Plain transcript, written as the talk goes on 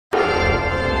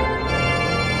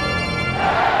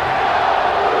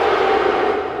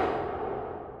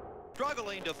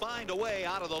to find a way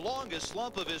out of the longest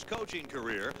slump of his coaching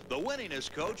career, the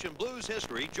winningest coach in Blues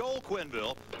history, Joel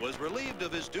Quenneville, was relieved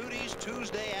of his duties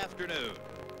Tuesday afternoon.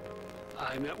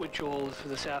 I met with Joel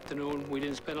this afternoon. We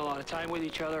didn't spend a lot of time with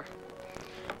each other.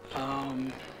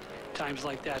 Times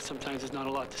like that, sometimes there's not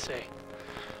a lot to say.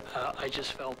 I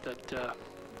just felt that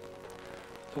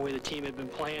the way the team had been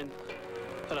playing,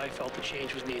 that I felt the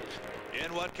change was needed.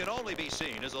 In what can only be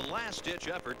seen as a last-ditch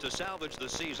effort to salvage the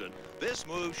season, this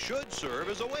move should serve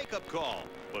as a wake-up call.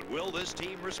 But will this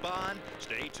team respond?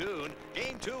 Stay tuned.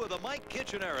 Game 2 of the Mike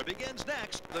Kitchen era begins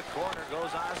next. The corner goes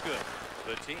Osgood.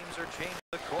 The teams are changing.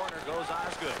 The corner goes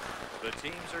Osgood. The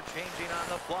teams are changing on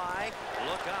the fly.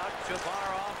 Look out.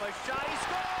 Chabarov, a shot. He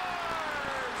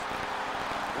scores!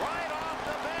 Right off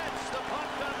the bench. The puck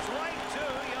comes right to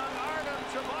young Artem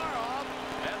Chabarov.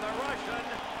 And the Russian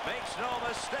makes no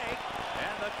mistake.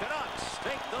 And the Canucks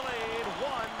take the lead 1-0.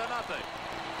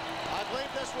 I believe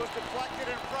this was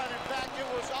deflected in front. In fact, it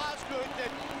was Osgood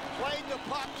that played the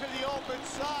puck to the open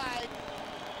side.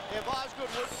 If Osgood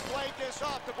would have played this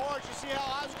off the boards, you see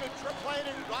how Osgood played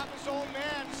it off his own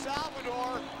man,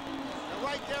 Salvador. And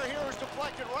right there, here was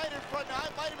deflected right in front. Now,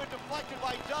 it might have been deflected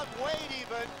by Doug Wade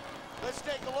even. Let's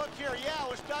take a look here. Yeah,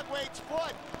 it was Doug Wade's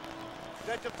foot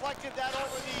that deflected that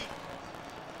over the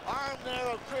arm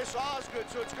there of Chris Osgood.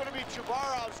 So it's going to be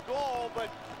Chabarov's goal, but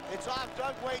it's off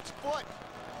Doug Wade's foot.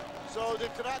 So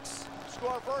the Canucks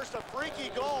score first, a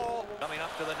freaky goal. Coming up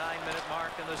to the 9-minute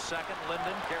mark in the second,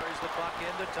 Linden carries the puck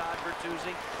into Todd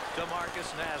Bertuzzi to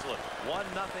Marcus Naslund. 1-0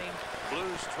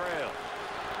 Blues trail.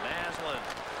 Naslund,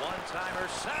 one-timer,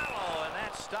 Salo, and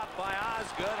that's stopped by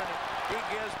Osgood, and he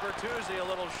gives Bertuzzi a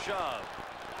little shove.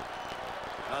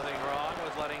 Nothing wrong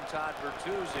with letting Todd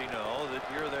Bertuzzi know that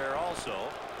you're there also,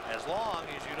 as long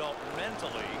as you don't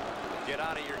mentally get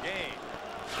out of your game.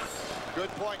 Good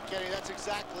point, Kenny. That's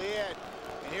exactly it.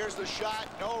 And here's the shot.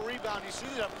 No rebound. You see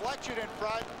the deflection in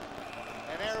front.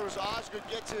 And there was Osgood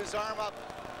gets his arm up.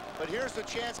 But here's the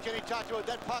chance Kenny talked about.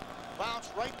 That puck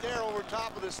bounced right there over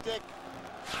top of the stick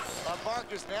of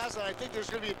Marcus Naslund. I think there's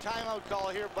going to be a timeout call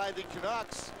here by the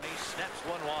Canucks. He snaps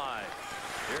one wide.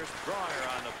 Here's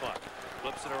Pronger on the puck.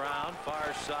 Flips it around.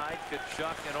 Far side.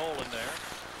 Tkachuk and Olin there.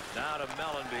 Now to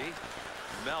Mellanby.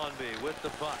 Mellanby with the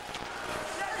puck.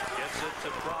 Gets it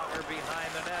to Pronger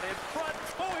behind the net in front.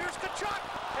 Oh, here's Tkachuk,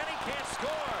 and he can't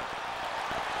score.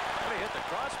 But he hit the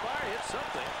crossbar, he hit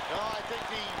something. No, I think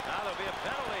now there'll be a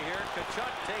penalty here.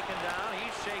 Tkachuk taken down.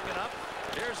 He's shaken up.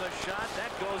 Here's a shot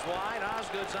that goes wide.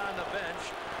 Osgood's on the bench.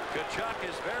 Tkachuk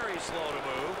is very slow to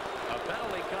move. A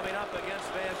penalty coming up against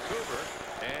Vancouver.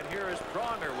 And here is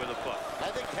Pronger with a puck. I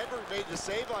think Hedberg made the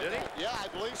save on that. Yeah, I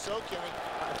believe so, Kenny.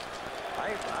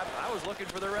 I was looking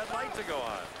for the red light to go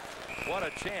on. What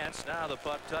a chance. Now the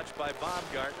puck touched by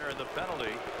Baumgartner and the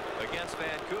penalty against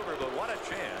Vancouver. But what a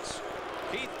chance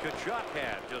Keith Tkachuk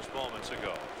had just moments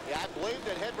ago. Yeah, I believe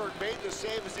that Hedberg made the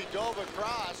save as he dove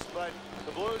across. But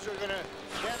the Blues are going to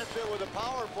benefit with a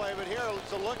power play. But here,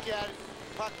 let's look at it.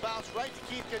 Puck bounced right to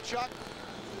Keith Tkachuk.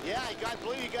 Yeah, I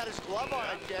believe he got his glove on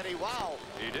it, Kenny. Wow.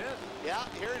 He did. Yeah,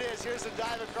 here it is. Here's the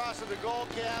dive across to the goal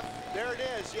cam. There it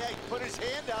is. Yeah, he put his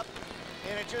hand up,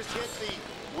 and it just hit the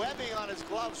webbing on his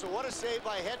glove. So what a save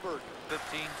by Hedberg.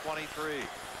 15-23.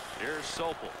 Here's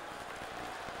Sopel.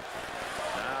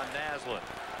 Now Naslund.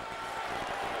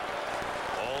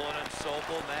 Olin and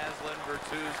Sopel, Naslund,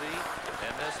 Bertuzzi,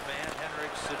 and this man,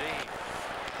 Henrik Sedin.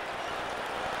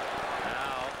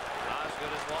 Now Osgood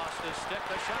has lost his stick.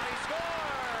 The shot, he scores!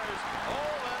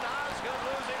 Olin, Osgood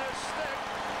losing his stick,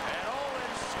 and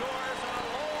Olin scores on a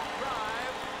lone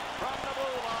drive from the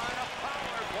blue line. A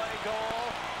power play goal,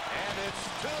 and it's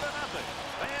 2-0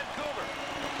 Vancouver.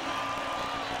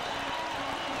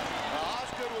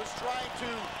 Osgood was trying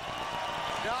to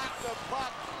knock the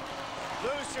puck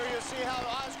loose here. You see how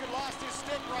Osgood lost his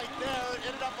stick right there. It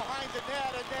ended up behind the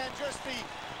net, and then just the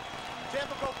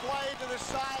typical play to the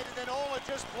side, and then Olin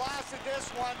just blasted this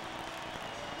one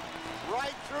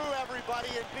right through everybody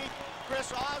and beat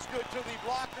Chris Osgood to the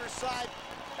blocker side.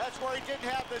 That's where he didn't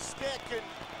have the stick, and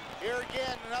here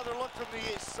again, another look from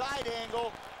the side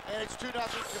angle, and it's 2-0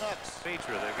 Canucks.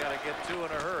 Mitra, they've got to get two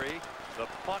in a hurry. The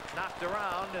puck knocked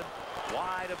around and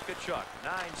wide of Tkachuk.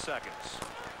 9 seconds.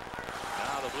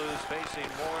 Now the Blues facing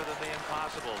more than the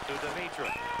impossible to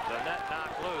Dimitra. The net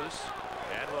knocked loose,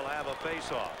 and we'll have a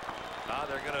face-off. Now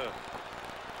they're going to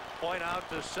point out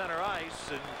to center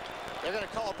ice, and they're going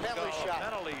to call a penalty shot.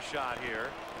 Penalty shot here.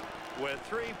 With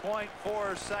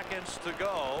 3.4 seconds to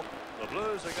go, the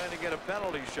Blues are going to get a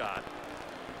penalty shot,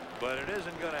 but it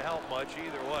isn't going to help much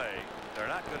either way. They're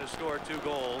not going to score 2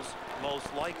 goals,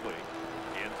 most likely,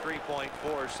 in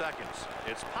 3.4 seconds.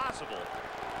 It's possible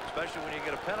especially when you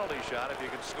get a penalty shot if you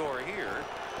can score here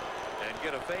and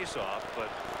get a face-off, but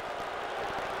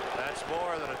that's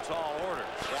more than a tall order.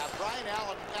 Yeah, Brian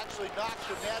Allen actually knocked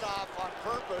the net off on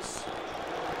purpose.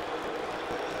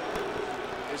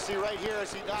 You see right here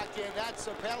as he knocked in, that's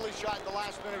a penalty shot in the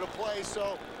last minute of play,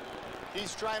 so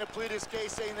he's trying to plead his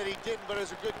case saying that he didn't, but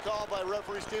it's a good call by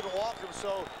referee Stephen Walcom.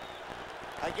 So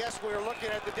I guess we're looking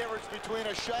at the difference between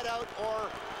a shutout or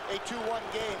a 2-1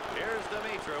 game. Here's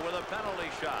Dimitra with a penalty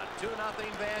shot. 2-0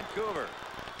 Vancouver.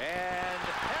 And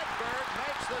Hedberg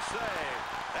makes the save.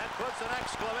 That puts an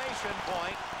exclamation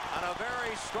point on a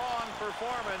very strong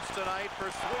performance tonight for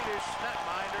Swedish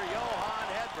netminder Johan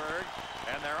Hedberg.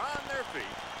 And they're on their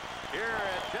feet here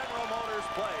at General Motors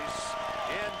Place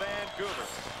in Vancouver.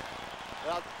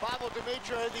 Well, Pavel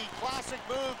Dimitra, the classic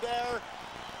move there,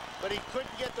 but he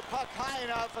couldn't get the puck high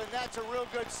enough, and that's a real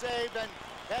good save. And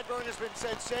Hedberg has been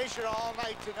sensational all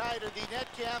night tonight. The net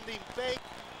cam, the fake,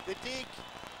 the deke,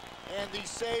 and the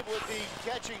save with the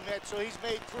catching mitt. So he's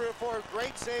made 3 or 4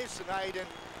 great saves tonight, and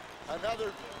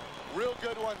another real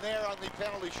good one there on the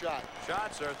penalty shot.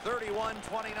 Shots are 31-29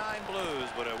 Blues,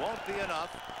 but it won't be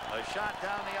enough. A shot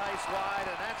down the ice wide,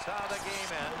 and that's how the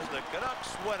game ends. The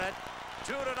Canucks win it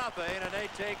 2-0, and they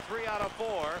take 3 out of 4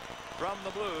 from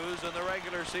the Blues in the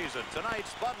regular season.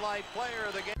 Tonight's Bud Light player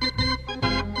of the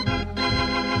game.